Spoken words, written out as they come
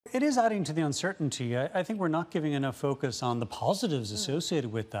it is adding to the uncertainty. I think we're not giving enough focus on the positives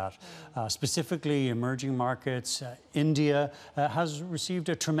associated with that. Specifically, emerging markets, India has received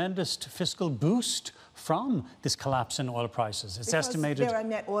a tremendous fiscal boost from this collapse in oil prices. It's estimated they're a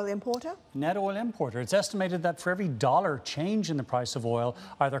net oil importer? Net oil importer. It's estimated that for every dollar change in the price of oil,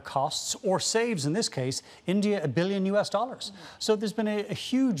 either costs or saves, in this case, India $1 billion US. So there's been a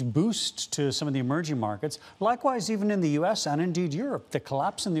huge boost to some of the emerging markets. Likewise, even in the US and indeed Europe, the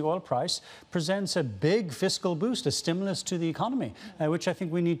collapse in the oil price presents a big fiscal boost, a stimulus to the economy, which I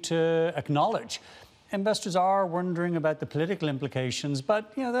think we need to acknowledge. Investors are wondering about the political implications,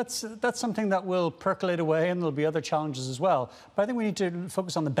 but that's something that will percolate away, and there'll be other challenges as well. But I think we need to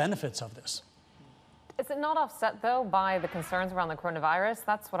focus on the benefits of this. Is it not offset, though, by the concerns around the coronavirus?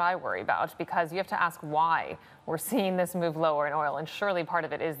 That's what I worry about, because you have to ask why we're seeing this move lower in oil. And surely part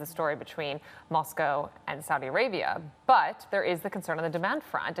of it is the story between Moscow and Saudi Arabia. But there is the concern on the demand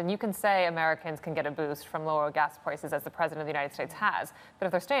front. And you can say Americans can get a boost from lower gas prices, as the President of the United States has. But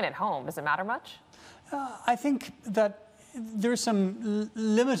if they're staying at home, does it matter much? I think that there's some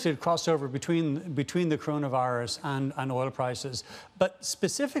limited crossover between the coronavirus and oil prices. But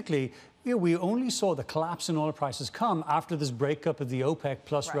specifically, we only saw the collapse in oil prices come after this breakup of the OPEC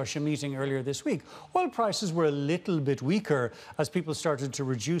plus Russia meeting earlier this week. Oil prices were a little bit weaker as people started to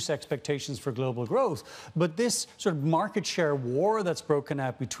reduce expectations for global growth. But this sort of market share war that's broken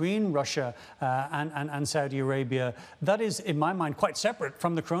out between Russia and Saudi Arabia, that is, in my mind, quite separate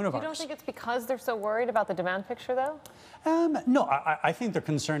from the coronavirus. You don't think it's because they're so worried about the demand picture, though? No, I think they're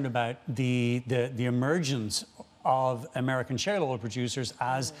concerned about the emergence of American shale oil producers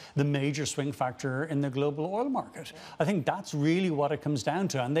as the major swing factor in the global oil market. I think that's really what it comes down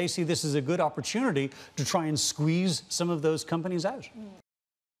to. And they see this as a good opportunity to try and squeeze some of those companies out.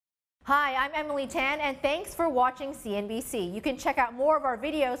 Hi, I'm Emily Tan, and thanks for watching CNBC. You can check out more of our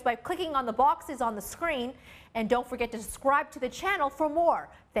videos by clicking on the boxes on the screen. And don't forget to subscribe to the channel for more.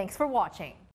 Thanks for watching.